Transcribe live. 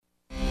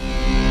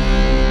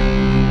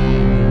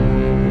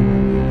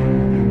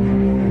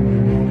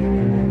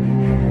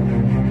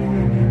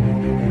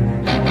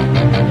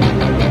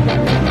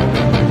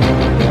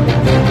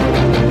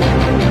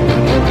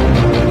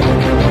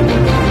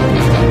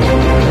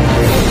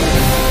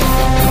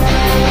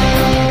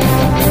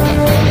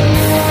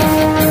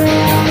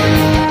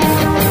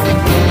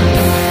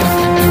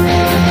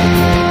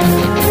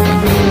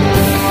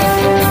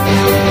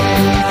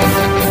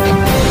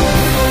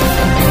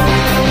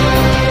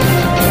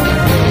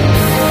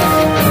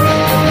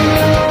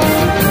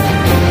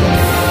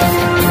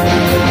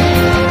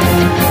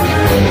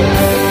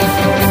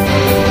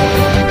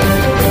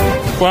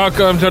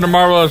Welcome to the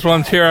Marvelous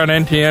Ones here on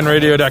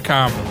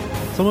ntnradio.com.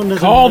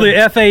 Call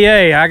the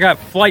FAA. I got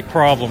flight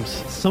problems.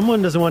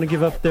 Someone doesn't want to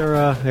give up their...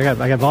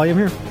 I got volume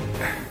here.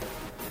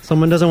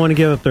 Someone doesn't want to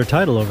give up their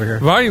title over here.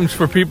 Volume's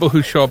for people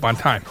who show up on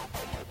time.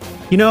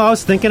 You know, I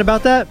was thinking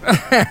about that.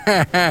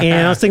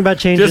 And I was thinking about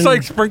changing... Just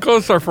like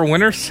sprinkles are for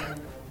winners.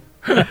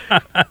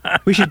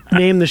 We should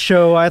name the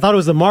show... I thought it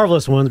was the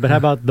Marvelous Ones, but how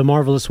about the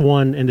Marvelous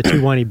One and the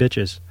Two Whiny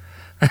Bitches?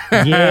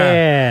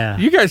 Yeah.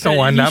 You guys don't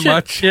whine that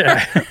much.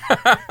 Yeah.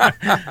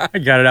 I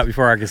got it out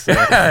before I could say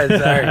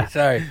it.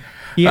 Sorry.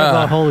 You have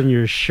a hole in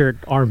your shirt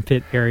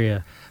armpit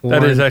area.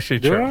 That is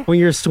actually true. When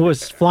you're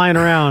flying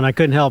around, I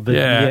couldn't help it.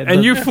 Yeah,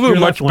 and you flew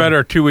much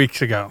better 2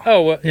 weeks ago.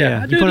 Oh, well,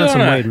 yeah. You put on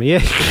some weight.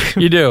 Yeah.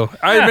 You do.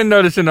 I've been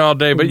noticing it all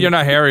day, but you're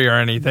not hairy or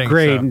anything.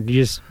 Great.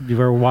 So. You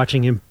were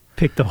watching him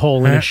pick the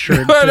hole in his shirt.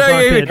 He put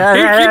his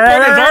arm up,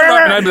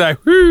 and I'd be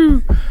like, whoo.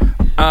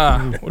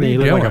 What are you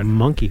look doing? like a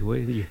monkey. What are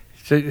you?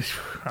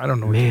 I don't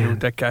know what to do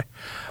with that guy.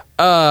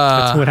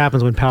 That's what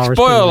happens when power is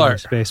put in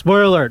space.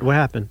 Spoiler alert. What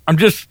happened? I'm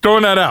just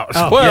throwing that out.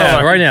 Spoiler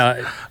alert. Right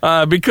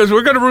now. Because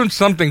we're going to ruin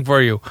something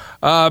for you.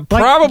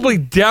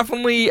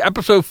 Definitely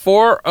episode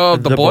 4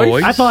 of The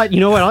Boys. I thought, you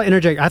know what, I'll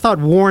interject. I thought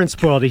Warren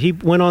spoiled it. He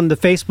went on the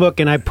Facebook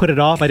and I put it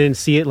off. I didn't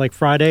see it like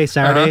Friday,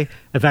 Saturday.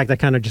 In fact, I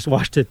kind of just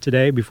watched it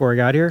today before I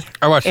got here.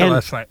 I watched it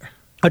last night.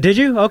 Oh, did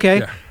you? Okay.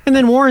 Yeah. And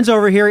then Warren's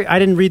over here. I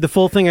didn't read the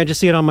full thing. I just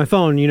see it on my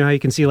phone. You know how you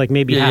can see like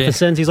maybe half a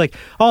sentence. He's like,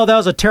 "Oh, that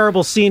was a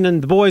terrible scene,"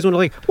 and the boys went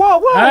like,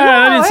 "Whoa!"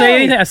 I didn't say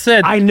anything. I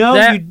said, "I know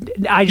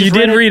you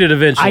did read it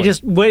eventually." I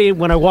just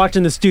when I walked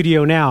in the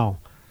studio now,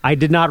 I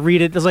did not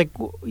read it. It's like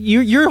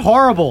you're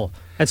horrible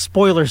at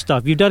spoiler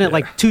stuff. You've done it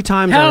like 2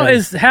 times.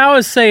 How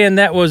is saying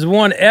that was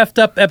one effed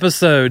up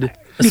episode?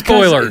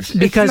 Spoilers.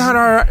 Because it's not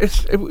our.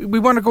 We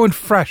want to go in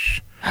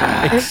fresh,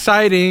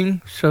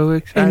 exciting, so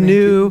exciting, and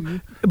new.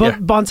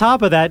 But on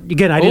top of that,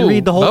 again, I didn't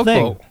read the whole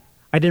thing. Boat.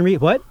 I didn't read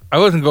what? I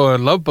wasn't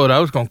going Love Boat. I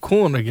was going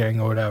Cool in the Gang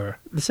or whatever.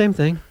 The same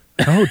thing.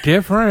 Oh,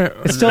 different.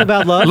 It's still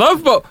about love.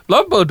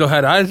 Love Boat though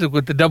had Isaac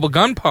with the double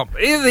gun pump.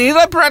 He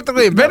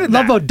practically invented that.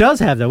 Love Boat does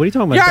have that. What are you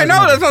talking about? Yeah, I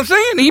know. That's what I'm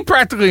saying. He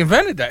practically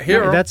invented that.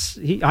 Hero.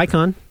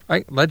 Icon.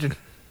 Legend.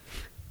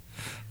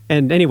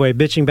 And anyway,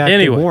 bitching back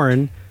to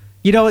Warren.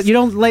 You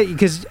don't let,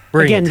 because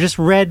again, just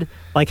read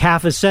like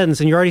half a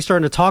sentence and you're already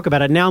starting to talk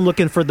about it. Now I'm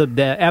looking for the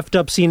effed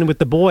up scene with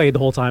the boy the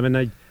whole time,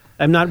 and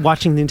I'm not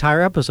watching the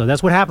entire episode.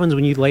 That's what happens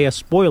when you lay a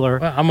spoiler.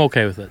 Well, I'm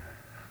okay with it.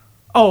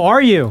 Oh, are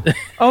you?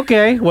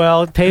 Okay,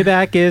 well,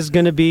 payback is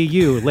going to be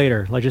you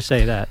later. Let's just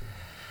say that.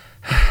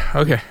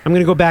 Okay. I'm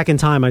going to go back in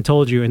time, I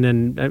told you, and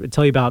then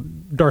tell you about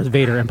Darth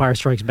Vader, Empire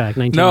Strikes Back,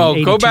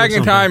 1982. No, go back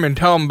in time and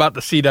tell him about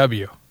the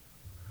CW.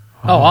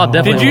 Oh, I'll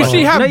definitely. Did you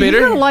see how bitter? He's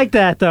going to like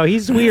that, though.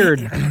 He's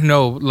weird.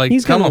 No, like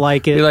he's going to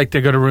like it.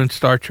 They're going to ruin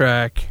Star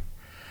Trek.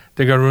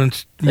 They're going to ruin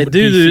They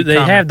do. They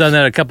have done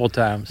that a couple of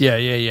times.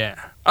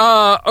 Yeah.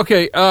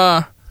 Okay.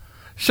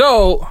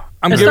 So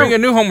I'm giving a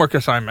new homework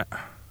assignment.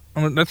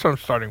 That's what I'm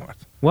starting with.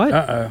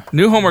 What?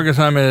 New homework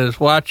assignment is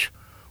watch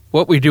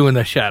What We Do in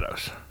the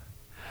Shadows.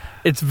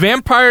 It's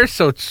vampires,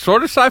 so it's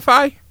sort of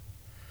sci-fi,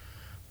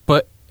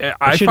 but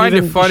I find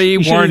it funny. You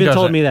Warren should have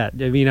told doesn't. me that.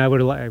 I mean, I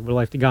would have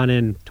liked to gone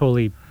in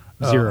totally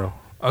zero.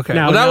 Okay.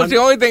 Now, well, that was the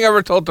only thing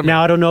ever told to me.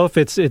 Now I don't know if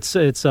it's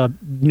a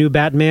new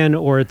Batman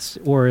or it's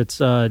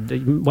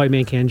the White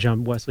Man Can't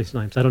Jump, Wesley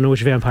Snipes. I don't know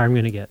which vampire I'm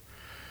going to get.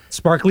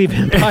 Sparkly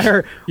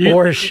vampire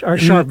or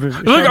sharp.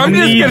 Look, I'm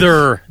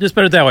neither. Just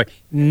put it that way.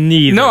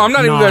 Neither. No, I'm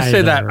not even going to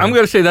say that. I'm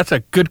going to say that's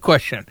a good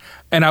question,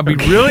 and I'll be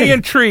really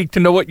intrigued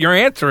to know what your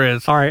answer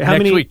is. All right,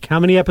 next week.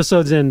 How many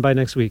episodes in by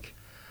next week?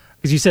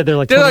 Because you said they're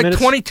like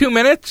 22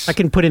 minutes. I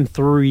can put in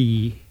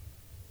 3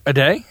 a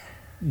day.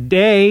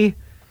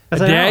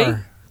 That's a day.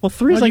 Hour. Well,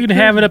 3 is like you can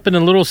have it up in a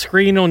little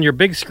screen on your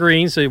big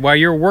screen, so while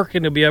you're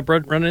working, it'll be up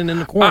running in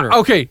the corner.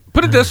 Okay,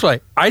 put it this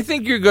way. I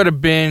think you're going to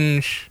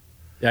binge.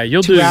 Yeah,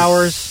 you'll 2 do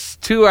hours.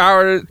 2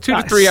 hours, 2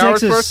 to 3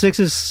 hours worth. 6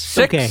 is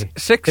okay.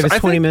 6. If it's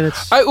 20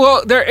 minutes.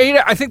 They're 8.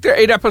 I think they're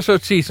 8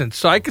 episode seasons,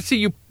 so I could see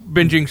you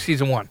binging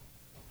season 1.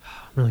 I'm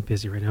really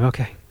busy right now.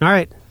 Okay, all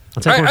right.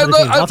 I'll take one for the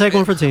team. I'll take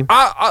one for the team.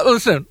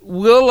 Listen,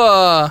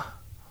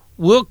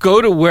 we'll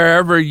go to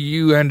wherever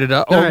you ended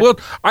up.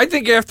 I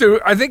think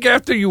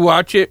after you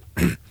watch it,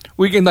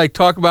 we can like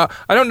talk about.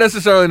 I don't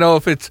necessarily know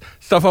if it's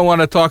stuff I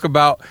want to talk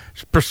about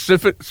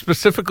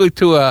specifically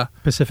to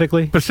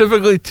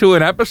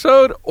an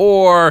episode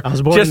or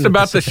just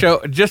about the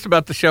show. Just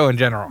about the show in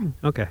general.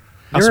 Okay.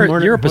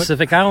 You're a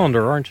Pacific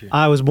Islander, aren't you?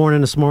 I was born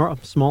in a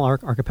small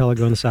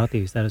archipelago in the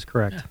southeast. That is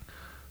correct. Yeah.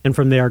 And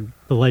from there,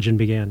 the legend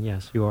began.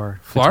 Yes, you are.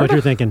 Florida? That's what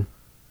you're thinking.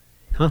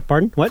 Huh?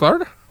 Pardon? What?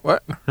 Florida?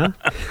 What? Huh?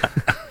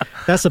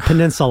 That's a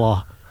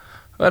peninsula.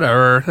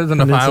 Whatever. There's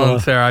enough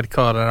islands there. I'd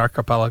call it an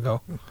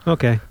archipelago.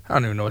 Okay. I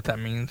don't even know what that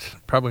means.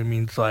 Probably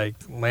means like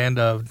land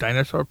of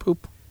dinosaur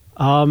poop.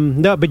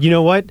 No, but you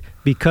know what?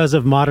 Because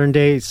of modern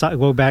day,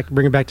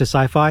 bring it back to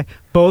sci-fi.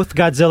 Both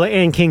Godzilla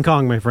and King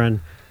Kong, my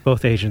friend,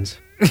 both Asians.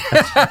 Just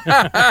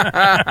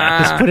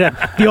put it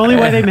out. The only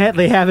way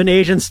they have an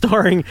Asian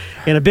starring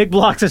in a big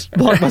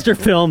blockbuster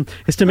film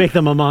is to make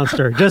them a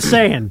monster. Just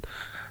saying.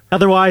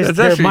 Otherwise,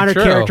 they're minor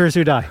characters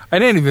who die. I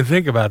didn't even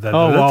think about that.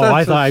 Oh, well,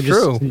 I thought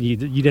you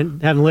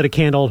haven't lit a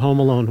candle at Home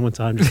Alone one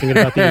time. Just thinking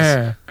about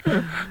these.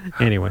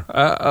 Anyway.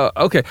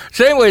 Okay.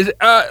 So anyways,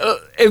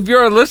 if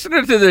you're a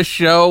listener to this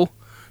show,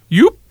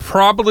 you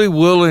probably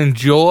will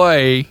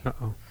enjoy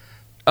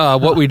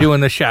what we do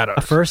in the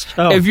shadows. First?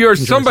 If you're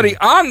somebody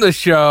on the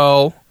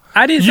show,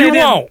 I didn't say you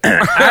won't.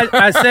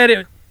 I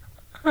said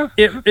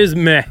it is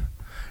meh.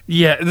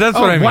 Yeah, that's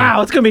what I mean.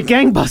 Wow, it's going to be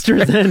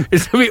gangbusters then.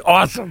 It's going to be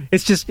awesome.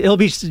 It'll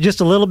be just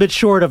a little bit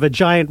short of a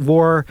giant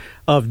war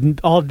of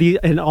all these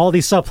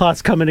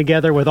subplots coming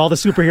together with all the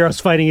superheroes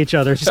fighting each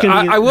other. It's just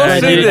gonna be, I will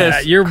say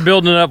this. You're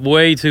building it up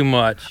way too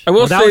much. I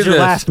will say that was this.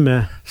 Your last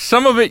meh.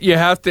 Some of it you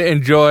have to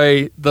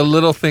enjoy the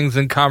little things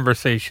in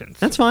conversations.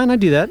 That's fine. I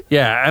do that.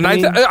 Yeah, and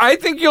I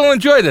think you'll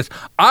enjoy this.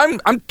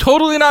 I'm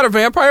totally not a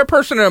vampire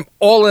person, and I'm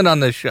all in on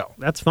this show.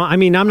 That's fine. I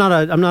mean, I'm not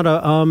a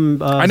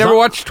I never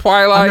watched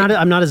Twilight.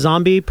 I'm not a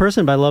zombie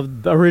person, but I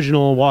love the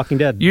original Walking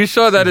Dead. You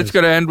saw that it's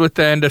going to end with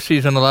the end of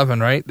season 11,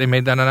 right? They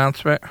made that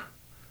announcement.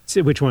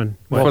 Which one?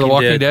 For The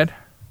Walking Dead.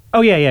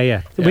 Oh,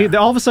 yeah.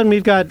 All of a sudden,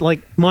 we've got,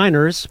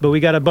 minors, but we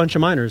got a bunch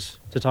of minors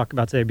to talk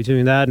about today,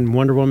 between that and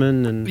Wonder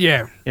Woman and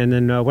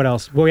then what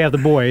else? Well, we have The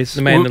Boys.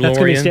 The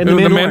Mandalorian. The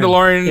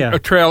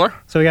Mandalorian trailer.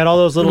 So we got all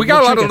those little We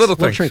got a lot of little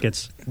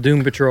trinkets.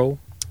 Doom Patrol.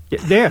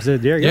 There you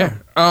go. Yeah.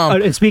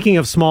 And speaking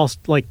of small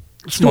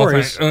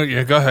stories.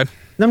 Yeah, go ahead.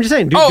 No, I'm just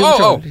saying. Doom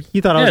Patrol.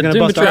 You thought I was going to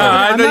bust out.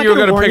 I thought you were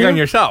going to pick on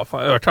yourself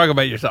or talk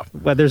about yourself.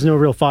 But there's no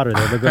real fodder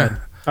there, but go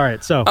ahead. All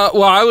right, so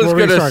well, I was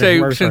going to say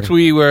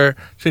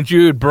since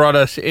you had brought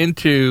us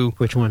into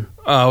which one?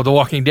 The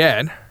Walking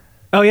Dead.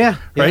 Oh yeah,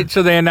 right.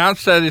 So they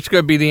announced that it's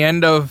going to be the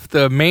end of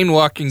the main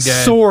Walking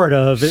Dead. Sort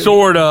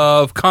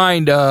of,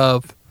 kind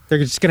of. They're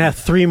just going to have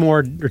 3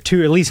 more or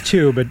 2, at least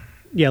 2, but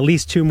at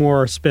least 2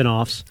 more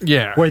spinoffs.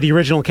 Yeah, where the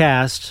original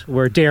cast,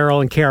 where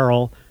Daryl and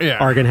Carol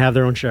are going to have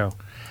their own show.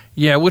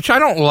 Yeah, which I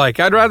don't like.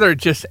 I'd rather it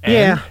just end.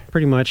 Yeah,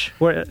 pretty much.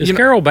 Is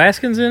Carol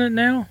Baskins in it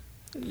now?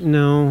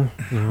 No,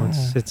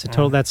 it's a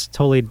total.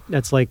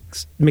 That's like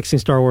mixing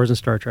Star Wars and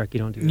Star Trek. You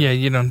don't do that. Yeah,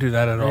 you don't do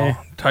that at all.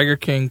 Tiger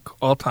King,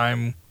 all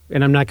time.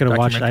 And I'm not going to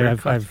watch it. I'm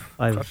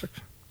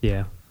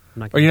you're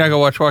not going to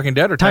watch Walking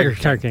Dead or Tiger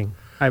King?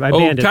 I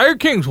banned it. Tiger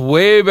King's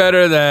way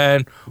better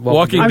than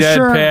Walking Dead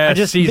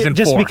past season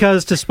 4. Just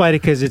because, despite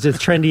it, because it's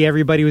trendy.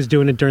 Everybody was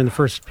doing it during the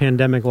first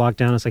pandemic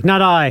lockdown. It's like,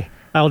 not I.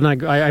 I bucked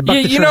the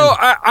trend. You know,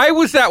 I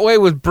was that way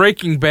with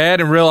Breaking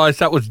Bad and realized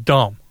that was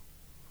dumb.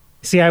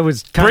 See, I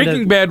was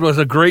Breaking Bad was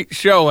a great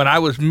show, and I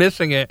was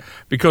missing it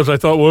because I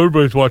thought, well,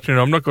 everybody's watching it.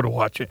 I'm not going to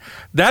watch it.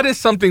 That is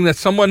something that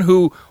someone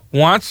who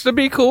wants to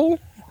be cool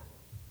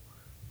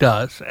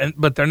does,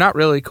 but they're not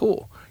really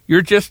cool.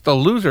 You're just a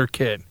loser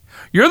kid.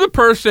 You're the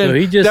person so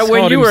he just that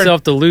when called you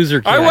himself the loser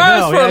kid. I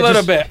was for a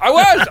little bit. I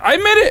was. I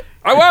admit it.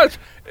 I was.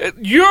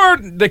 You're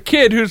the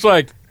kid who's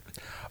like,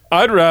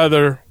 I'd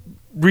rather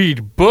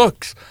read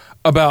books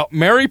about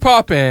Mary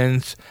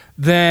Poppins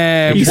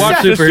than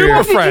watch the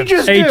Super Friends.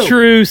 A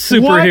true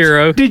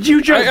superhero. What did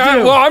you just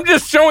do? Well, I'm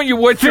just showing you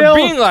what Phil, you're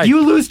being like.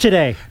 You lose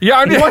today. Yeah,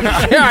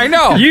 I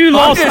know. You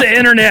lost the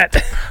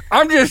internet.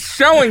 I'm just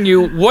showing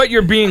you what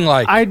you're being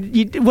like.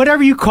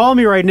 Whatever you call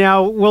me right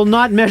now will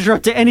not measure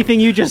up to anything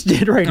you just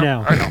did right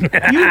now.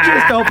 You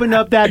just opened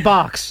up that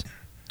box.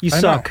 You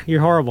suck. You're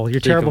horrible. You're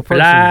a terrible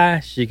person. Fly.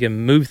 She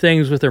can move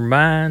things with her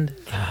mind.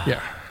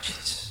 Yeah.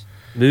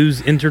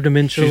 Moves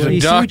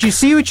interdimensionally. You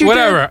see what you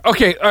Whatever.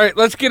 Okay, all right,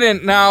 let's get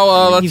in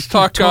now. Let's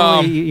talk.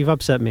 You've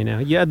upset me now.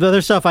 Yeah, the other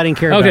stuff I didn't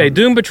care about. Okay,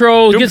 Doom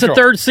Patrol gets a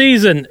 3rd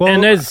season,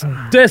 and it's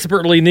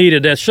desperately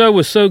needed. That show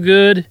was so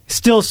good.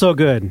 Still so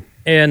good.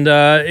 And,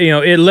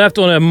 it left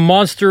on a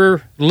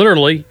monster,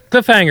 literally,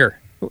 cliffhanger.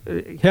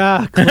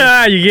 Yeah.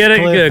 You get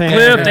it?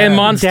 Cliff and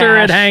monster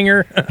at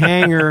hanger.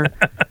 Hanger.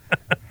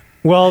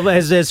 Well,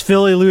 as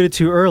Phil alluded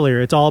to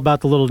earlier, it's all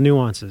about the little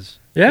nuances.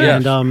 Yeah.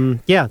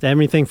 And,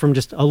 everything from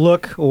just a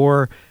look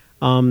or,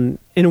 in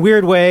a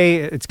weird way,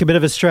 it's a bit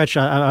of a stretch.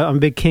 I'm a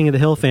big King of the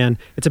Hill fan.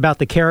 It's about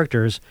the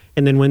characters.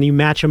 And then when you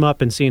match them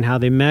up and seeing how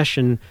they mesh.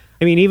 And,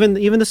 I mean, even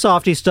the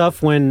softy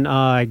stuff when,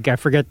 I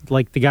forget,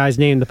 like, the guy's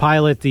name, the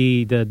pilot,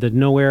 the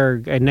nowhere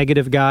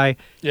negative guy.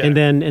 Yeah. And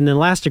then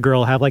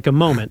Elastigirl have, like, a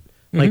moment.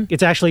 Like,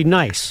 it's actually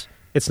nice.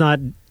 It's not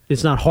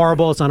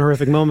horrible. It's not a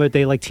horrific moment.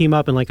 They, like, team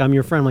up and, like, I'm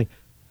your friend. I'm like,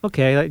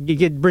 okay.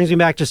 It brings me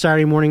back to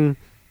Saturday morning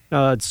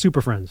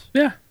Super Friends.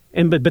 Yeah.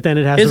 But then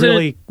it has a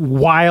really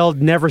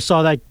wild, never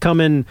saw that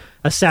coming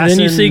assassin. And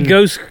then you see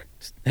ghosts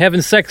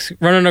having sex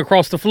running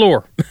across the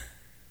floor.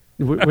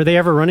 Were they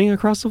ever running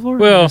across the floor?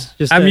 Well,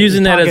 I'm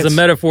using that as a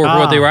metaphor for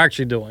what they were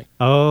actually doing.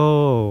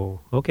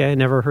 Oh, okay. I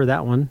never heard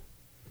that one.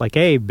 Like,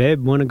 hey,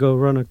 babe, want to go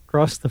run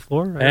across the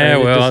floor?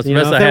 Yeah, that's the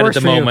best I had at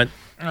the moment.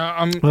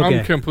 I'm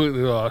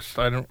completely lost.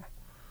 I don't...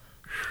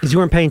 Because you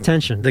weren't paying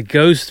attention. The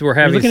ghosts were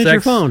having sex, at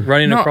your phone.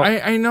 running across.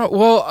 I know.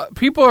 Well,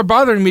 people are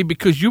bothering me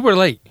because you were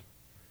late.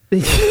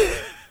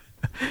 It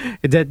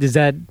had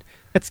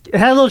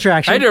a little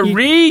traction. I had to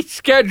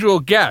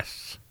reschedule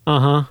guests.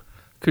 Uh-huh.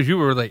 Because you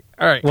were late.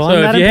 All right. Well,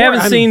 so if you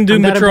haven't seen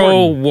Doom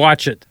Patrol,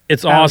 watch it.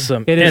 It's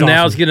awesome. It is and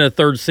now awesome. it's getting a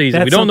 3rd season.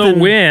 That's we don't know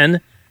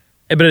when,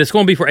 But it's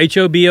going to be for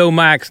HBO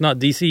Max, not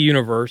DC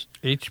Universe.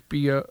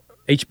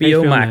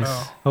 HBO Max.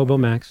 Hobo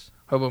Max.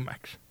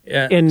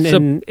 Yeah. And I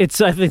think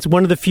it's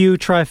one of the few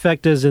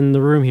trifectas in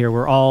the room here.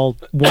 We're all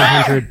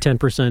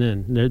 110%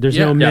 in. There's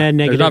no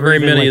negative. There's not very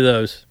many of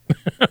those.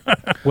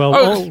 Well,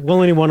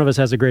 only one of us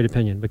has a great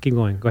opinion, but keep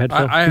going. Go ahead,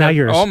 Phil. Now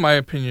yours. All my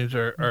opinions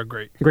are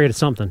great. Great at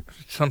something.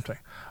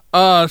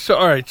 All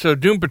right. So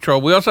Doom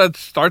Patrol. We also had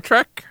Star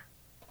Trek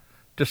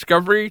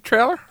Discovery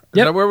trailer.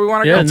 Is that where we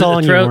want to go? That's all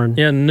on you, Warren.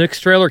 Yeah, Nick's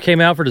trailer came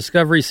out for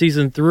Discovery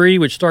Season 3,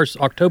 which starts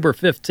October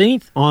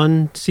 15th.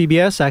 On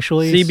CBS,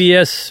 actually?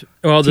 CBS,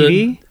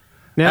 TV?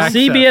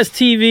 CBS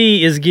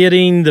TV is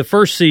getting the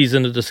first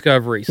season of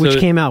Discovery. Which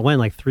came out when,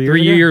 like 3 years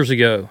ago? 3 years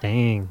ago.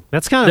 Dang.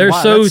 That's kind of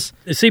wild.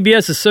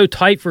 CBS is so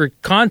tight for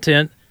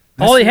content.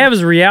 All they have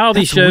is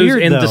reality shows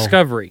and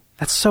Discovery.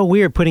 That's so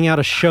weird, putting out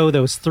a show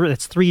that's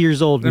 3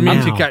 years old It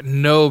means it got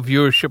no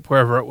viewership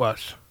wherever it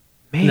was.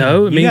 Man,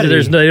 no, it means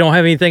that they don't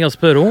have anything else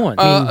put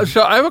on.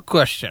 So I have a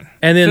question.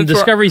 And then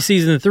Discovery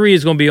Season 3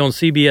 is going to be on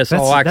CBS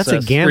All Access.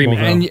 That's a gamble,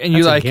 and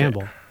you like it.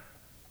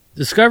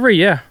 Discovery,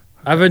 yeah.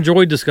 I've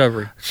enjoyed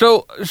Discovery.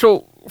 So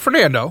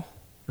Fernando,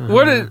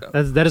 what is...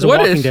 That is a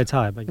Walking Dead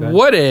tie.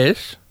 What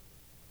is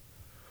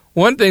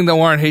one thing that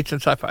Warren hates in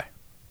sci-fi?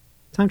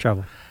 Time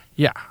travel.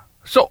 Yeah.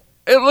 So...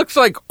 it looks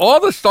like all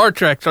the Star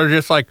Treks are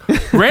just like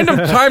random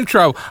time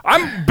travel.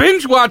 I'm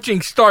binge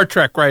watching Star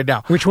Trek right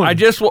now. Which one? I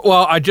just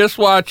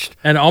watched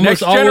and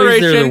almost Next always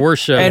Generation they're the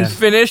worst show. And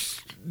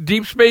finished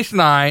Deep Space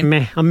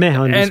Nine. I'm meh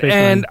on Deep Space Nine.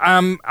 And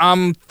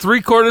I'm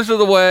 3/4 of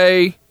the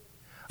way.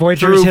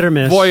 Voyager is hit or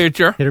miss.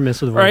 Voyager, hit or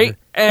miss with Voyager. Right?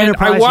 And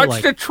Enterprise I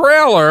watched the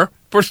trailer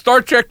for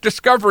Star Trek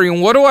Discovery,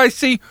 and what do I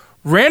see?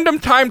 Random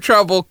time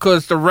travel,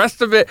 because the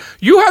rest of it,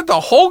 you have the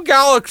whole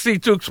galaxy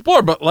to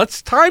explore, but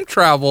let's time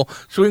travel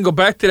so we can go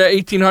back to the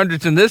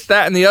 1800s and this,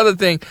 that, and the other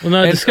thing. Well,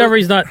 no,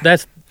 Discovery's not,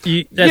 that's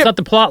not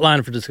the plot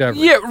line for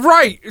Discovery. Yeah,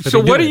 right. But so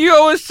what do you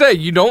always say?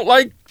 You don't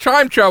like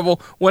time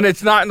travel when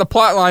it's not in the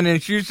plot line and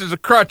it's used as a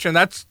crutch, and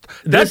that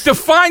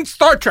defines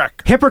Star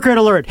Trek. Hypocrite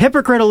alert.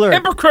 Hypocrite alert.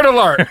 Hypocrite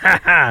alert.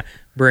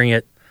 Bring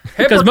it.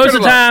 Because most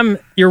of the time,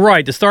 you're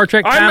right, the Star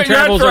Trek time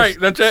travels That's right.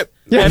 That's it.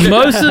 Yeah.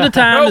 Most of the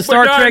time, the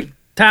Star Trek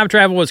time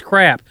travel was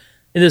crap.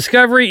 In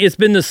Discovery, it's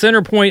been the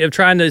center point of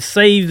trying to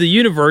save the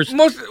universe from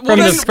the beginning.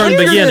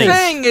 What you're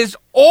saying is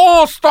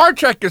all Star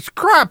Trek is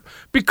crap,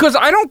 because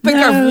I don't think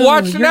I've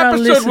watched an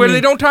episode where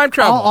they don't time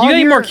travel. You got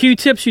any more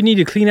Q-tips? You need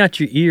to clean out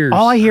your ears.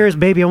 All I hear is,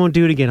 baby, I won't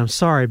do it again. I'm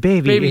sorry,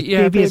 baby.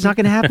 Baby, it's not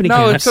going to happen again.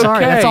 No, it's I'm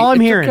sorry. Okay. That's all I'm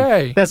hearing.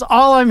 Okay. That's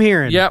all I'm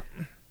hearing. Yep.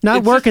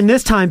 Not working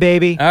this time,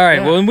 baby. All right.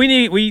 Yeah. Well,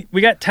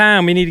 we got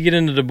time. We need to get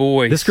into the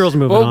boys. This girl's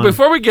moving on. Well,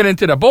 before we get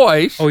into the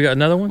boys, we got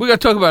another one. We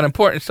got to talk about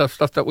important stuff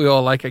that we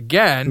all like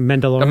again. The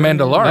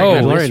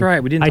Mandalorian. Oh, that's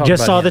right. We didn't. I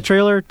just saw the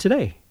trailer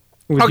today.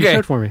 You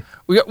showed for me.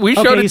 We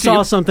showed it. You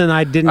saw something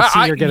I didn't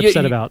see or get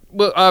upset about.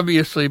 Well,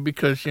 obviously,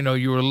 because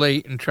you were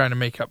late and trying to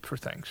make up for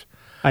things.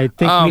 I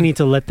think we need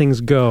to let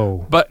things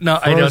go. But no,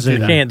 I don't do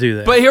that. Can't do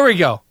that. But here we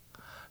go.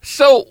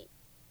 So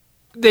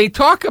they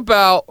talk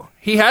about.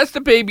 He has the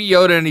baby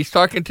Yoda, and he's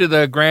talking to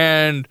the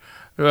grand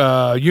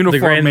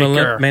uniform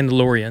maker.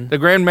 Mandalorian. The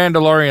grand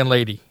Mandalorian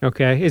lady.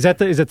 Okay. Is that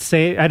the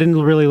same? I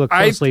didn't really look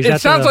closely.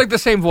 It sounds like the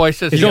same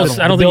voice as the other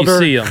one. I don't think you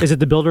see him. Is it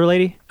the builder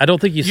lady? I don't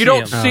think you see him. You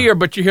don't see her,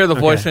 but you hear the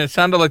voice, and it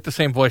sounded like the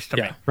same voice to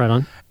me. Right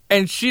on.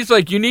 And she's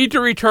like, you need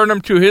to return him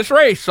to his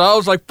race. So I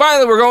was like,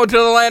 finally, we're going to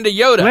the land of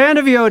Yoda. Land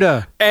of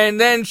Yoda. And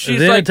then she's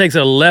then it takes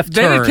a left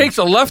turn. Then it takes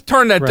a left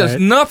turn that does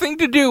nothing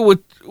to do with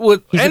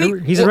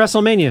any... He's in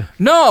WrestleMania.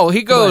 No,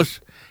 he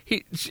goes...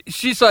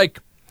 She's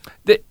like,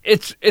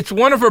 it's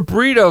one of a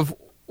breed of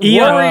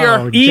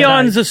warrior...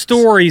 Eons of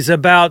stories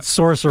about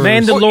sorcerers.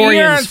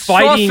 Mandalorians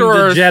fighting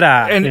the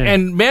Jedi.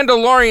 And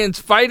Mandalorians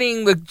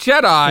fighting the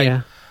Jedi.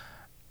 Yeah.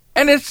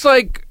 And it's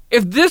like,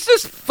 if this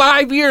is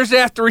 5 years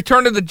after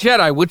Return of the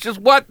Jedi, which is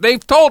what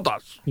they've told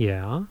us...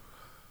 Yeah.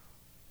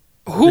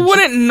 Who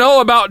wouldn't know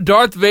about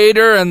Darth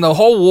Vader and the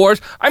whole wars?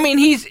 I mean,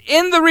 he's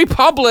in the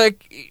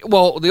Republic.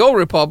 Well, the old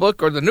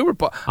Republic or the new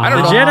Republic. I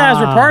don't know. The Jedis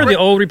were part of the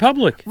old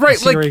Republic. Right.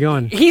 Like, where are you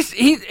going? It's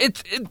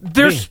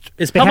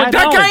public knowledge.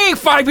 That guy ain't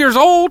 5 years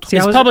old.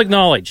 It's public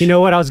knowledge. You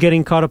know what? I was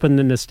getting caught up in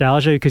the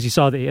nostalgia because you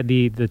saw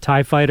the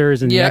TIE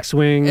fighters and the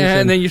X-Wings.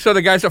 And then you saw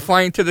the guys that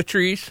fly into the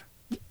trees.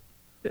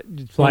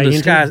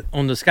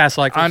 On the sky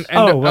cycles. I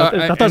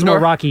thought it was more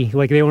rocky.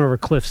 Like they went over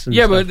cliffs. And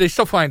stuff. But they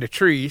still fly into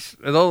trees.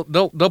 They'll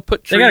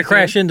put trees. They got to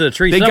crash into the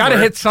trees. They got to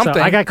hit something.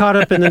 So I got caught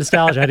up in the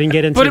nostalgia. I didn't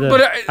get into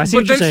but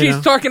then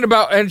she's talking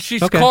about, and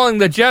she's calling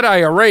the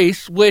Jedi a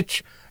race,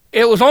 which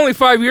it was only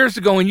 5 years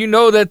ago, and you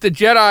know that the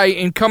Jedi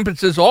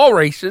encompasses all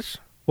races.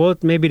 Well,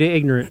 maybe they're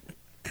ignorant.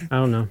 I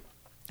don't know.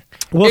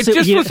 Well, it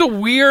just was a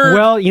weird.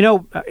 Well,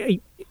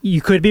 you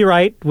could be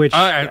right, which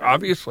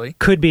obviously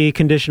could be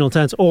conditional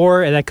tense,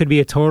 or that could be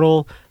a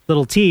total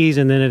little tease,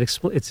 and then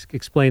it's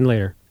explained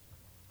later.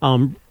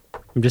 I'm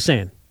just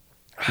saying.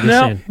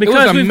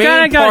 Because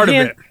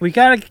we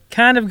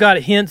kind of got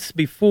hints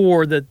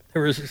before that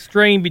there was a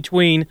strain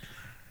between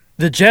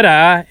the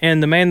Jedi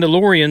and the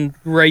Mandalorian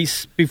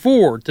race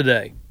before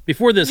today.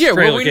 before this. Yeah,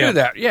 trailer well, we knew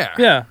that. Yeah,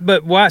 yeah.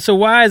 But why? So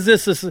why is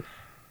this?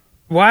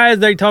 Why are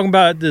they talking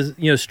about this?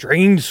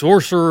 Strange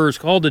sorcerers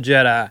called the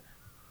Jedi.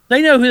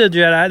 They know who the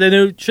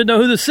Jedi. Should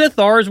know who the Sith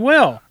are as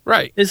well.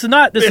 Right. This is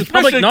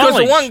public knowledge. Because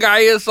the one guy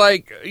is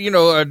like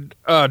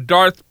a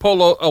Darth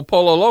Polo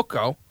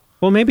Loco.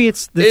 Well, maybe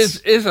it's this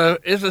is a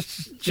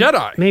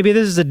Jedi. Maybe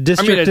this is a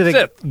district of the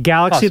Sith.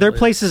 galaxy. Possibly. There are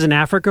places in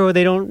Africa where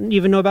they don't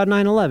even know about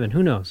 9/11.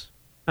 Who knows?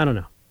 I don't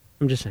know.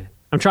 I'm just saying.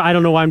 I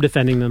don't know why I'm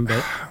defending them,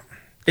 but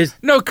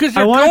because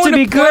I want it to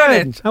be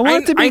good. I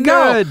want it to be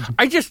good.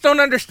 I just don't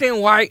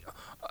understand why.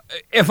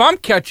 If I'm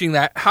catching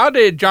that, how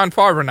did Jon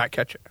Favreau not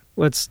catch it?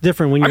 Well, it's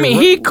different when you're...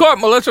 he caught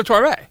Melissa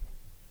Torme.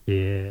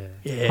 Yeah.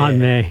 Aunt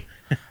May.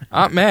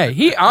 Aunt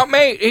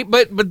May.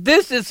 But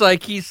this is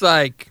like, he's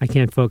like... I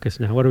can't focus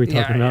now. What are we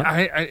talking about?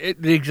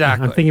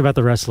 Exactly. I'm thinking about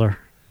the wrestler.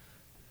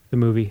 The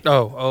movie.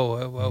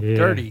 Oh, yeah.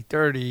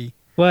 Dirty.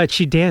 What?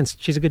 She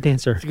danced. She's a good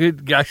dancer. She's a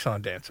good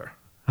excellent dancer.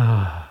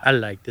 I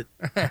liked it.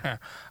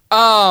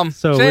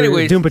 So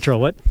anyways... Doom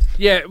Patrol, what?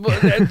 Yeah,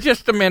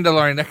 just the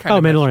Mandalorian. That kind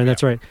of Mandalorian,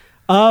 that's right.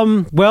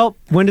 Well,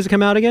 when does it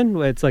come out again?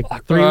 It's like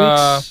 3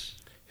 weeks?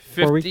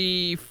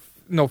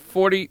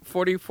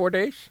 44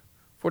 days?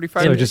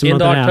 45 So days? just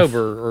End a month and a half.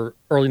 October or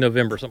early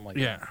November, something like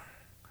that. Yeah.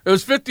 It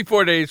was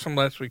 54 days from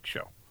last week's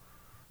show,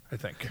 I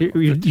think.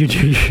 You're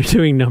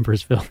doing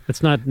numbers, Phil.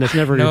 That's never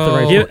the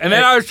right. And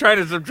then I was trying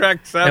to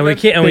subtract 7. And we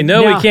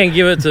can't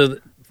give it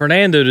to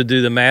Fernando to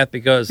do the math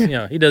because he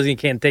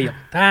can't tell you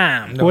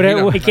time.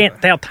 Whatever. He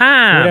can't tell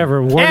time.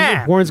 Whatever.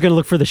 Warren's going to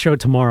look for the show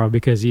tomorrow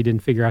because he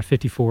didn't figure out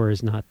 54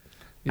 is not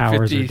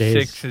hours or days.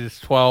 56 is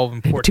 12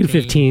 and 14. 2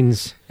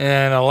 15s.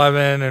 And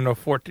 11 and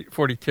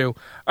 42. All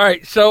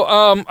right, so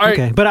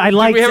okay, but I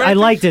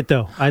liked it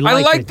though. I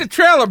liked the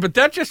trailer, but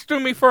that just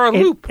threw me for a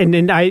loop. And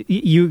then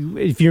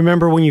if you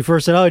remember when you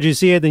first said, "Oh, did you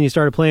see it?" Then you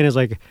started playing. It's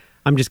like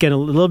I'm just getting a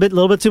little bit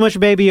too much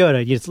Baby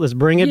Yoda. Let's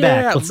bring it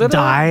back. Let's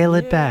dial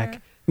it back. I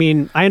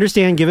mean, I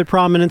understand, give it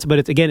prominence, but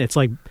it's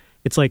like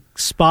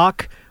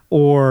Spock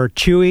or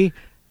Chewie.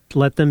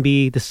 Let them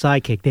be the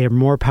sidekick. They are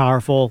more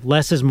powerful.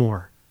 Less is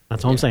more.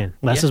 That's all I'm saying.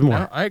 Less is more.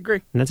 No, I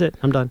agree. And that's it.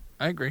 I'm done.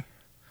 I agree.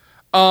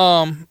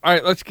 All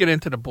right, let's get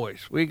into the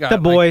boys. We got the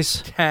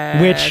boys,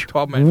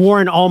 12 minutes.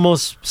 Warren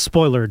almost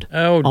spoilered.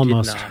 Oh,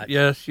 almost. Did not.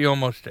 Yes, you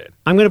almost did.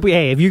 I'm gonna be.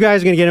 Hey, if you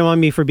guys are gonna get him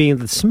on me for being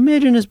the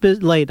smidgen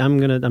is late, I'm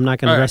not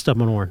gonna rest up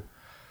on Warren.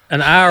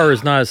 An hour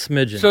is not a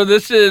smidgen. So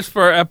this is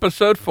for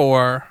episod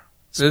 4.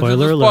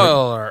 Spoiler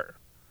alert.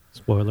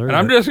 Spoiler and alert.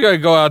 I'm just gonna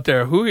go out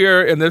there. Who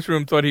here in this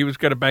room thought he was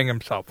gonna bang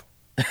himself?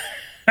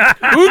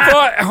 Who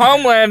thought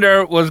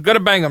Homelander was going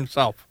to bang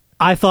himself?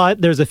 I thought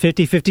there was a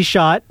 50-50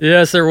 shot.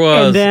 Yes, there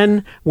was. And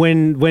then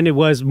when it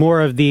was more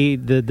of the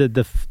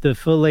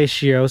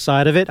fellatio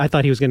side of it, I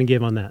thought he was going to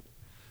give on that.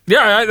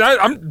 Yeah,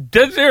 I'm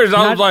dead serious.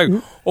 I was like,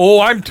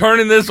 I'm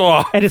turning this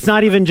off. And it's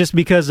not even just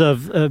because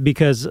of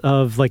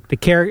like the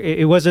character.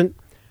 It wasn't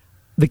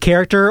the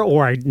character,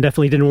 or I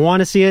definitely didn't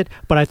want to see it,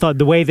 but I thought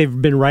the way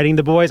they've been writing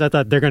the boys, I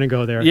thought they're going to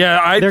go there. Yeah,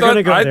 I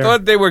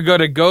thought they were going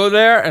to go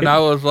there, and I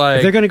was like...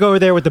 If they're going to go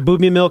there with the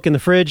booby milk in the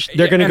fridge,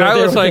 they're going to go there.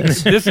 And I was like,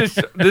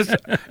 this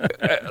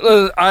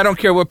I don't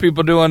care what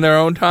people do on their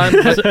own time,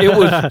 but it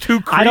was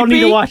too creepy. I don't need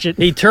to watch it.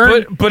 He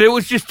turned... But it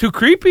was just too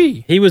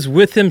creepy. He was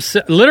with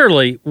himself,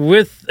 literally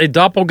with a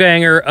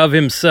doppelganger of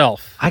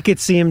himself. I could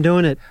see him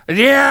doing it.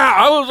 Yeah,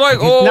 I was like,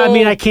 No, I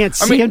mean, I can't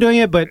see him doing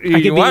it, but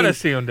I could want to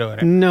see him doing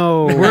it.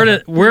 No.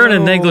 We're in a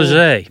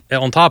negligee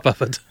on top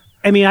of it.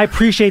 I mean, I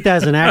appreciate that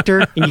as an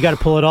actor, and you got to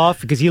pull it off,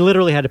 because he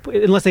literally had to,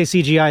 unless they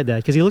CGI'd that,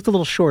 because he looked a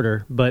little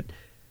shorter, but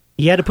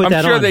he had to put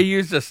that on. I'm sure they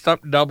used a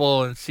stunt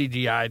double and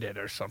CGI'd it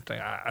or something.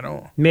 I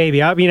don't...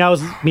 Maybe. I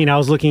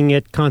was looking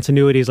at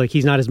continuities, like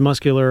he's not as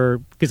muscular,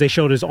 because they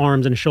showed his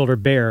arms and his shoulder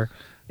bare.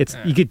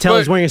 You could tell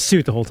he's wearing a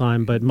suit the whole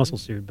time, but muscle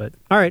suit. But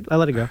all right, I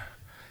let it go.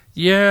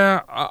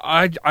 Yeah,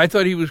 I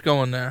thought he was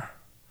going there.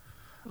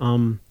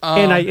 And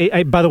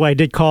I by the way, I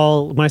did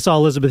call when I saw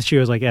Elizabeth Shue. I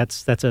was like,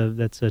 that's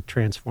a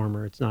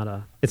transformer. It's not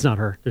her. It's not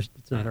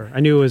her. I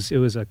knew it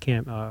was a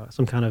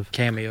some kind of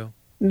cameo,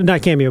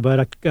 not cameo,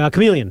 but a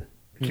chameleon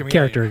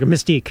character, a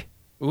Mystique.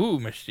 Ooh,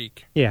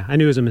 Mystique. Yeah, I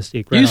knew it was a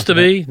Mystique. Right Used to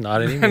be,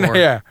 not anymore.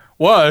 Yeah,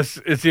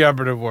 it's the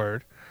operative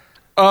word.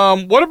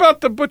 What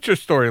about the Butcher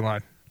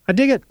storyline? I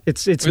dig it.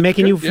 It's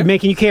making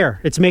you care.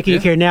 It's making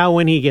you care now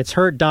when he gets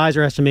hurt, dies,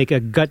 or has to make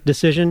a gut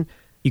decision.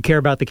 You care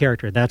about the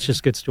character. That's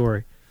just good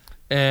story.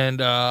 And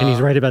he's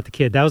right about the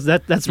kid. That's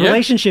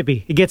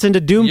relationshipy. It gets into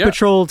Doom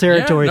Patrol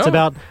territory. It's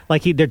about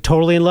like they're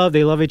totally in love.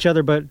 They love each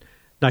other, but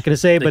not going to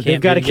say. But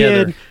they've got a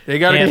kid. They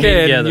got a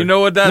kid. You know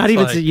what that's not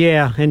even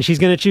like. And she's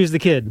going to choose the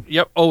kid.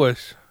 Yep,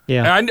 always.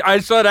 Yeah, and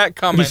I saw that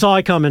coming. You saw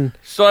it coming.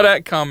 Saw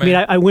that coming. I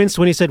mean, I winced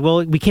when he said,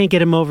 "Well, we can't get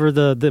him over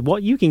the wall."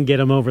 You can get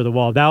him over the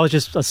wall. That was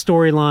just a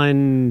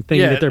storyline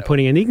thing that they're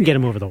putting in. You can get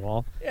him over the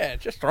wall. Yeah,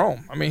 just throw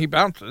him. I mean, he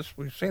bounces.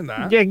 We've seen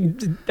that. Yeah,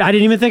 I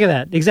didn't even think of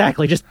that.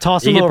 Exactly. Just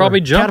toss him over. He could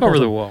probably jump over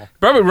the wall.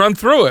 Probably run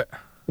through it.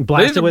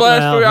 Blast it with three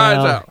eyes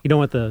out. You don't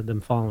want them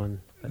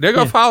following. They're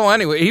going to follow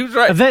anyway. He was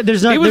right.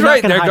 He was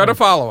right. They're going to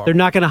follow him. They're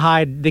not going to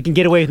hide. They can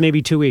get away with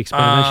maybe 2 weeks,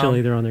 but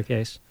eventually they're on their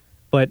case.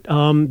 But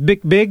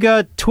big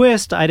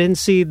twist. I didn't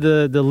see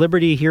the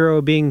Liberty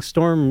hero being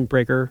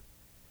Stormbreaker.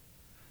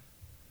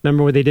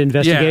 Remember where they did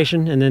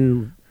investigation,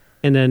 and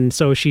then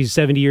so she's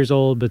 70 years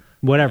old, but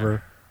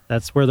whatever.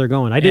 That's where they're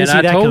going. I didn't see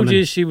that coming. And I told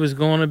you she was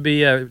going to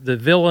be the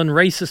villain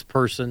racist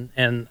person,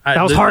 and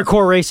that was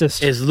hardcore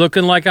racist. It's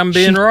looking like I'm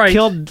being right. She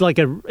killed like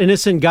an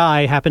innocent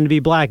guy, happened to be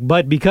black,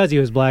 but because he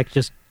was black,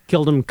 just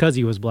killed him because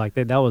he was black.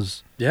 That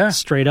was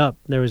straight up.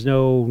 There was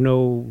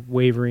no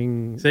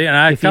wavering. See, and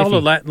I felt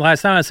it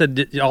last time. I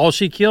said all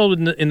she killed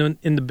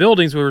in the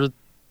buildings were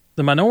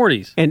the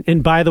minorities.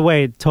 And by the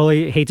way,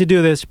 totally hate to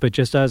do this, but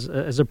just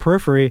as a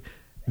periphery.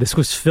 This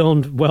was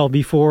filmed well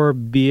before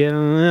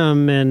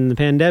BLM and the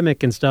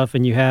pandemic and stuff,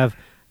 and you have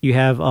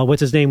what's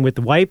his name with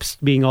the wipes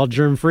being all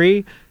germ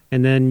free,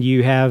 and then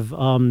you have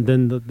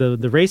then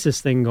the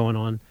racist thing going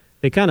on.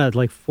 They kind of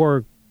like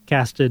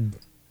forecasted.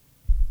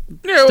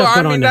 Yeah, well,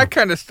 I mean that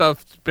kind of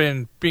stuff's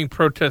been being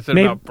protested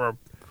about for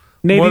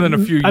more than a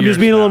few years. I'm just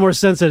being a little more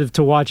sensitive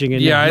to watching it.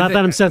 Yeah, not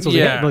that I'm sensitive.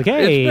 Yeah, like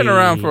hey, it's been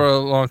around for a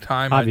long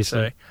time.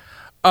 Obviously.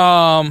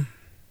 I'd say.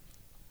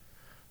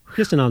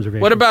 Just an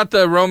observation. What about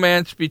the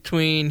romance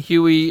between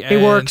Huey and...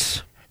 It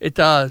works. It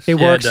does. It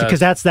works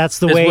because that's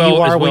the way you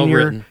are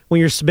when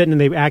you're spitting,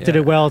 and they acted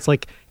it well. It's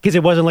like, because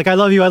it wasn't like, I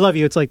love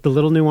you. It's like the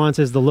little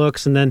nuances, the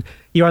looks, and then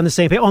you're on the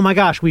same page. Oh my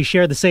gosh, we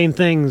share the same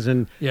things.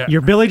 And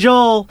you're Billy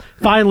Joel.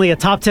 Finally, a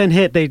top 10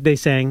 hit they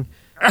sang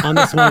on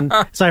this one.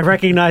 So I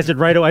recognized it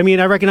right away. I mean,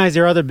 I recognized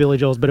their other Billy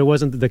Joels, but it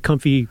wasn't the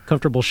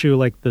comfortable shoe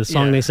like the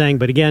song they sang.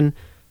 But again,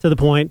 to the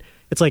point,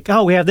 it's like,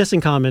 oh, we have this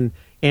in common.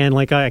 And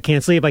like, I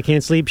can't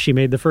sleep. She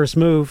made the first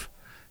move.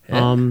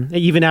 Yeah.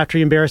 Even after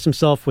he embarrassed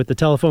himself with the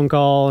telephone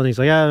call, and he's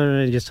like,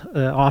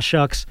 aw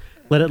shucks,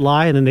 let it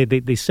lie. And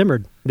then they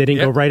simmered. They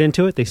didn't go right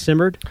into it. They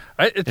simmered.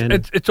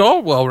 It's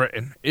all well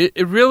written.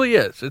 It really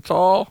is. It's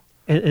all.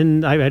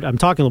 And I'm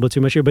talking a little bit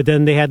too much here, but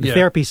then they had the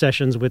therapy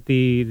sessions with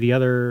the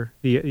other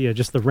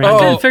just the random. I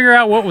couldn't figure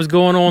out what was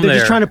going on there. They're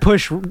just trying to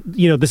push,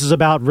 this is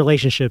about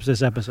relationships,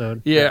 this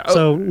episode. Yeah.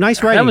 So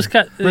nice writing. That was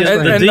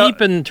the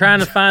deep and trying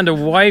to find a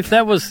wife.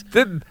 That was,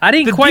 I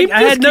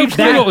had no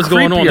clue what was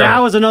going on there. That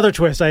was another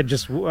twist.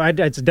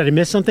 Did I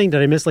miss something?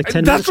 Did I miss like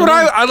 10 minutes? That's what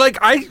I like.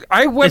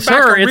 I went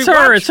back and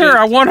rewatched It's her.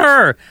 I want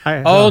her.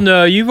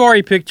 No, you've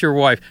already picked your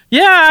wife.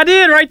 Yeah, I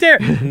did right there.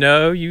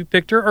 No, you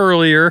picked her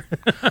earlier.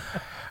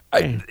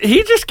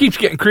 He just keeps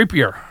getting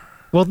creepier.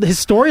 Well, his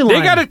storyline.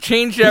 They got to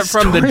change that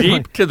from the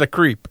deep to the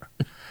creep.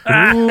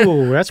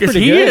 Ooh, that's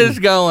pretty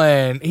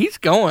good. He's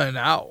going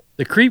out.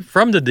 The creep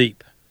from the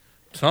deep.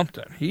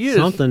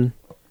 Something.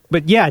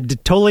 But yeah,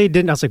 totally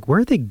didn't. I was like,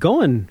 where are they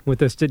going with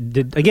this?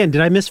 Did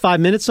I miss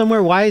 5 minutes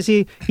somewhere? Why is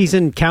he's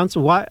in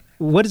council?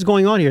 What is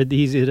going on here?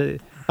 He's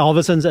all of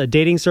a sudden a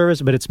dating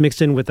service, but it's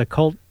mixed in with a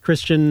cult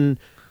Christian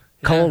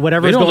cult,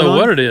 whatever. We don't know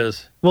what it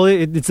is. Well,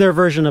 it's their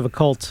version of a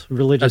cult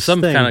religious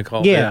some thing. kind of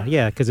cult.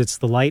 Yeah, because it's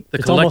the light.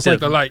 It's collective. Almost like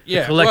the light.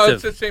 Yeah, collective. Well,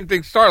 it's the same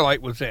thing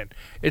Starlight was in.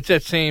 It's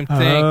that same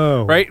thing,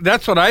 right?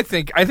 That's what I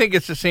think. I think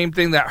it's the same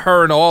thing that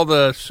her and all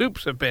the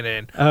Soups have been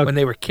in when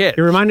they were kids.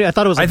 It reminded me. I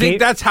thought it was. I think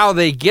that's how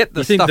they get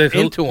the stuff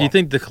into them. You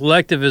think the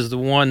collective is the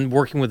one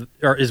working with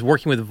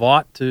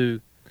Vought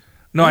to?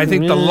 No, I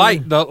think the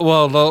light.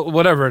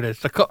 Whatever it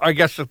is. I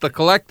guess the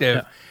collective.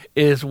 Yeah.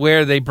 Is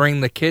where they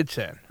bring the kids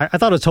in. I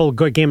thought it was whole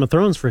Game of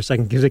Thrones for a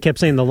second because they kept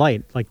saying the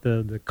light, like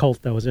the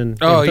cult that was in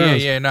Game of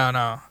Thrones.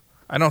 No.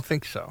 I don't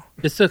think so.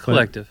 It's a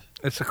collective.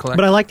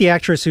 But I like the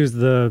actress who's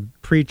the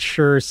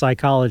preacher,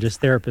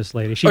 psychologist, therapist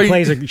lady. She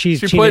plays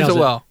it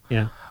well.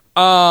 Yeah.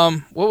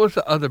 What was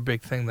the other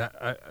big thing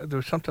that there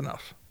was something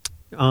else?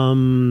 I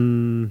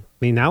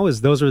mean,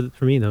 those were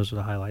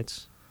the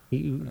highlights.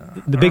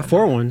 The big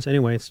four ones,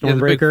 anyway.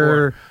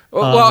 Stormbreaker.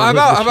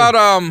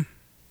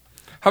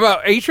 How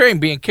about A-Train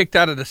being kicked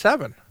out of the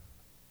 7?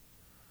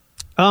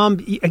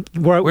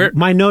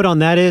 My note on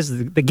that is,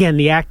 again,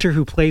 the actor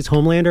who plays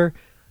Homelander,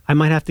 I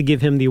might have to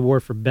give him the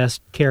award for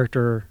best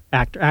character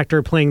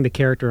actor playing the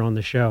character on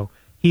the show.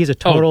 He is a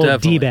total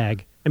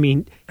D-bag. I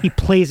mean, he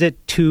plays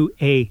it to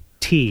a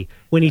T.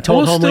 When he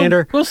told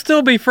Homelander... we'll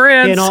still be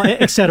friends.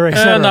 Et cetera, et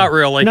cetera. Not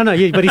really. No,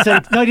 but he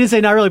said... No, he didn't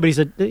say not really, but he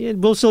said,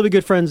 we'll still be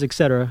good friends, et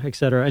cetera,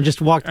 and just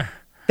walked...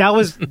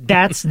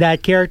 That's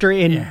that character,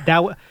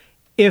 and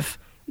if...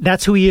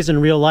 That's who he is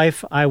in real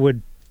life. I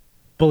would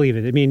believe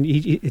it. I mean,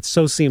 it's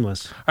so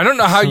seamless. I don't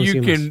know how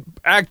you can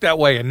act that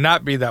way and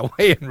not be that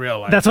way in real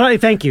life. That's what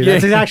thank you.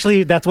 That's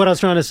that's what I was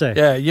trying to say.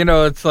 Yeah,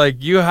 it's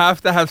like you have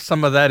to have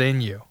some of that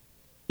in you.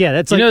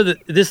 Yeah, that's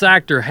this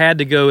actor had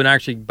to go and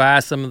actually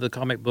buy some of the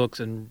comic books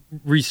and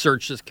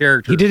research this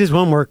character. He did his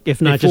homework,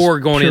 if not before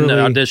just going in to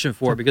audition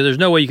for it, because there's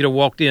no way you could have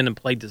walked in and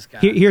played this guy.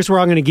 Here's where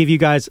I'm going to give you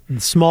guys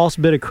the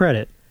smallest bit of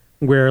credit,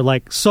 where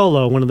like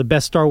Solo, one of the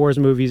best Star Wars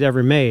movies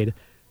ever made.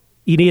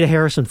 You need a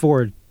Harrison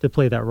Ford to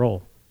play that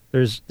role.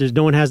 There's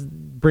no one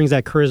brings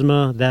that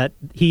charisma that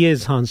he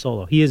is Han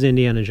Solo. He is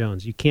Indiana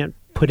Jones. You can't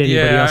put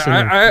anybody else in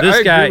there.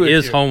 This guy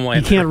is Homelander.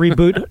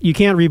 You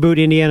can't reboot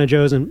Indiana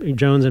Jones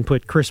and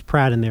put Chris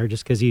Pratt in there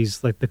just because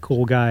he's like the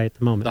cool guy at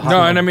the moment.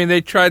 And I mean they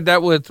tried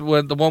that with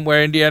the one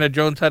where Indiana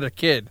Jones had a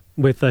kid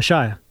with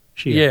Shia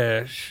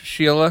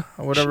Sheila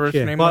or whatever his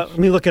name was. Let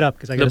me look it up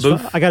because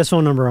I got his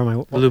phone number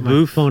on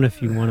my phone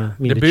if you want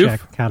me to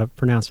check how to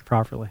pronounce it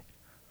properly.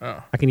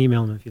 Oh. I can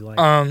email him if you like.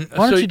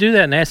 Why don't you do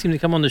that and ask him to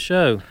come on the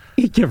show?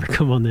 He'd never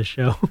come on this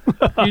show.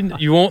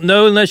 You won't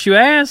know unless you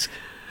ask.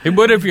 He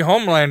would if you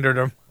Homelandered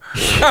him.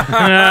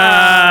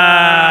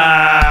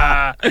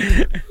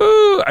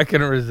 Ooh, I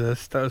couldn't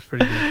resist. That was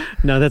pretty good.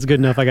 No, that's good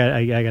enough. I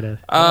gotta.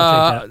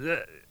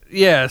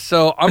 Yeah.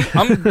 So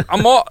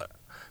I'm all.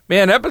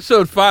 Man,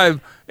 episode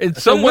 5. In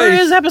some where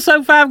ways, is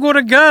episode 5 going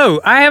to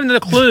go? I haven't a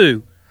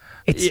clue.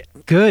 It's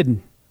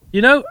good.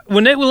 You know,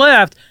 when they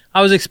left,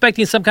 I was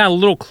expecting some kind of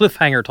little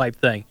cliffhanger type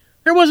thing.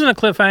 There wasn't a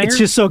cliffhanger. It's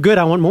just so good.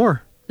 I want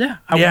more. Yeah.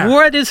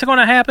 What is going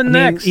to happen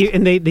next?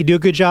 And they do a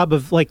good job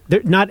of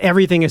not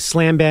everything is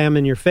slam bam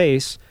in your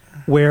face.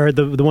 Where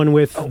the one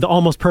with the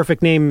almost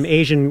perfect name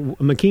Asian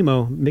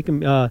D'Amico,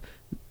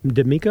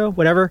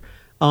 whatever.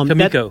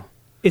 Kamiko.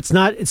 It's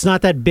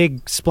not that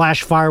big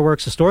splash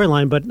fireworks of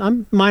storyline, but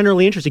I'm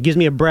minorly interested. It gives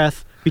me a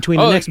breath between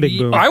the next big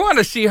boom. I want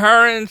to see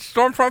her and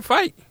Stormfront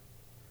fight.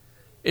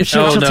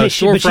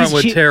 Stormfront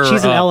would tear her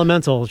She's an up.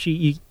 elemental.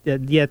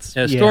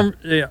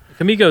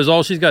 Kamiko's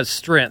all she's got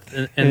strength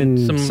and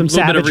some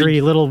savagery.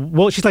 She's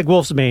like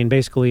Wolfsbane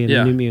basically in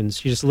the New Mutants.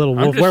 She's just a little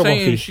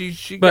werewolfy.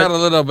 She got a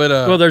little bit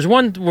of. Well, there's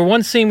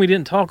one scene we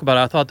didn't talk about.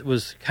 I thought that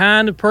was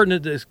kind of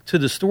pertinent to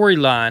the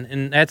storyline,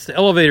 and that's the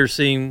elevator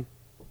scene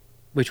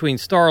between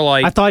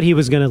Starlight. I thought he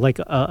was going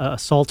to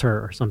assault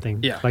her or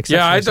something. Yeah,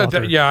 I thought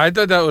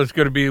that was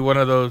going to be one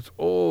of those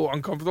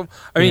uncomfortable.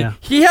 I mean,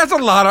 he has a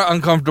lot of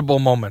uncomfortable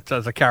moments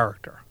as a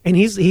character, and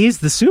he's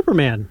the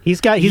Superman.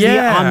 He's the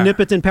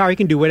omnipotent power. He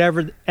can do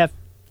whatever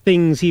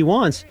things he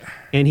wants,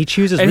 and he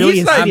chooses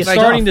really insidious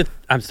stuff.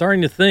 I'm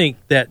starting to think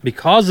that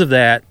because of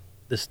that,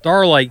 the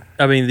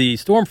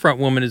Stormfront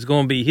woman is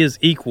going to be his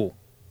equal.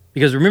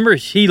 Because remember,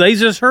 he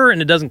lasers her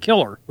and it doesn't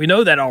kill her. We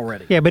know that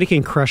already. Yeah, but he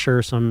can crush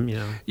her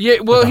Yeah,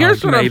 well,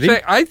 here's what I'm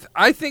saying.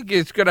 I think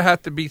it's going to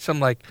have to be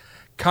some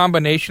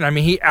combination. I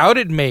mean, he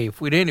outed Maeve.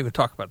 We didn't even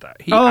talk about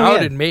that. He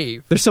outed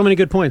Maeve. There's so many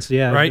good points.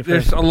 Yeah, right.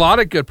 There's a lot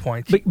of good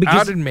points.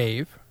 Outed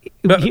Maeve.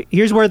 But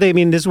here's where this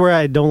is where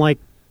I don't like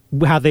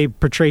how they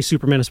portray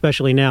Superman,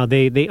 especially now.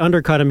 They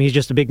undercut him. He's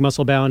just a big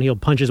muscle bound, and he'll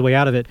punch his way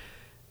out of it.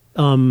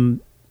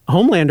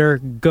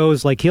 Homelander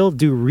goes he'll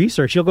do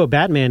research. He'll go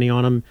Batman-y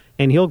on him,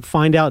 and he'll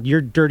find out your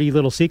dirty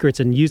little secrets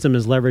and use them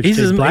as leverage. He's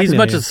as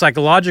much as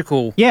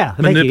psychological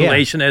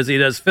manipulation as he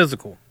does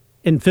physical.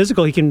 In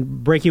physical, he can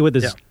break you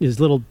with his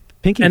little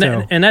pinky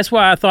toe. And that's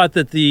why I thought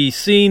that the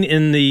scene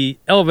in the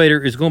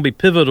elevator is going to be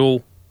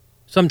pivotal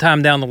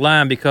sometime down the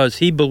line because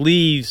he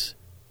believes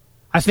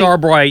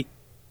Starbright.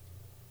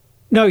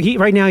 No,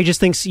 right now he just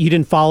thinks you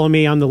didn't follow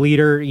me. I'm the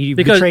leader. You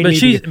betrayed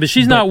me. But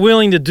she's not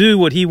willing to do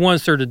what he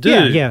wants her to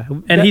do. Yeah.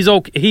 And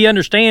he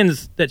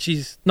understands that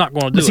she's not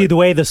going to do it. See, the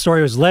way the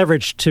story was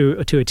leveraged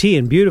to a T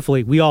and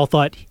beautifully, we all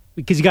thought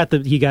because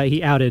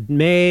he outed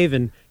Maeve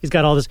and he's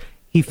got all this.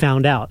 He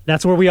found out.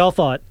 That's where we all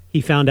thought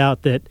he found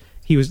out that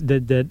he was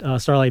that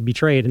Starlight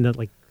betrayed and that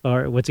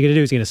what's he going to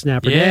do? He's going to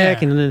snap her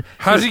neck and then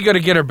how's he going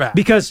to get her back?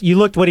 Because you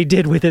looked what he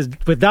did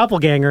with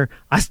Doppelganger.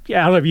 I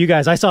don't know if you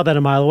guys. I saw that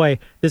a mile away.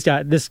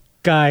 This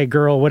guy,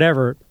 girl,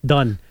 whatever,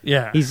 done.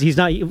 Yeah. He's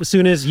not, as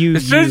soon as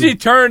he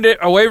turned it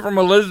away from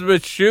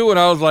Elizabeth's shoe, and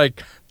I was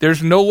like,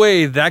 there's no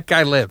way that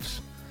guy lives.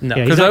 No.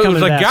 Because it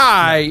was a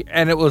guy,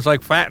 and it was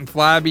fat and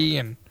flabby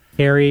and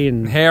hairy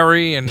and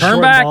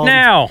turn back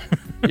now.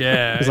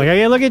 Yeah. He's like,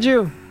 hey, look at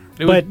you.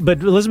 But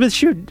Elizabeth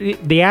Shue,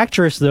 the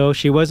actress, though,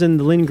 she was in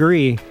Lynn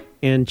Gree,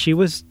 and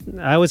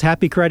I was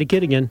Happy Karate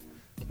Kid again.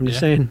 I'm just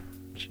saying,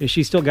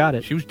 she still got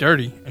it. She was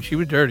dirty, and she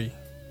was dirty.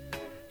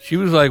 She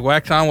was like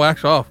wax on,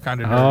 wax off kind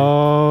of dirty.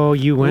 Oh,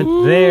 you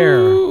went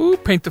there.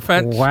 Paint the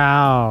fence.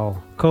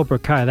 Wow. Cobra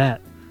Kai,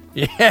 that.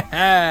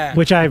 Yeah.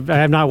 Which I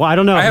have not. I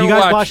don't know. You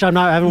guys watched?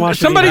 I haven't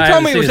watched. Somebody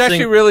told me it was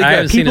actually really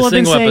good. People have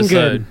been saying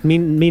good.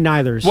 Me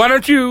neither. Why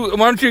don't you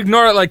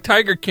ignore it like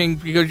Tiger King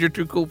because you're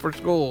too cool for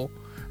school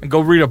and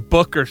go read a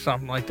book or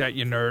something like that,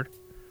 you nerd.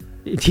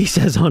 He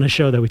says on a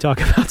show that we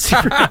talk about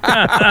Superman.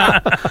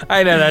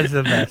 I know, that's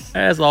the best.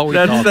 That's all we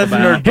talk about.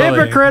 Nerd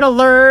Hypocrite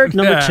alert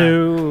number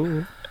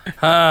 2.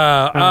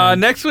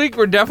 Next week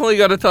we're definitely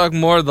going to talk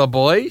more of The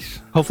Boys.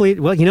 Hopefully,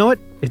 well, you know what?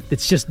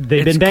 It's just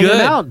they've been banging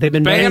them out. They've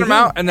been banging them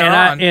out, and they're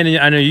on. And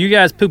I know you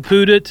guys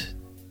poo-pooed it.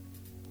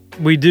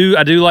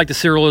 I do like the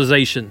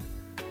serialization,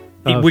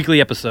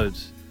 weekly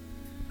episodes.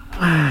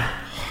 I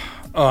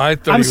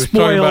thought he was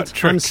talking about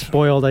tricks. I'm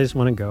spoiled. I just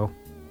want to go.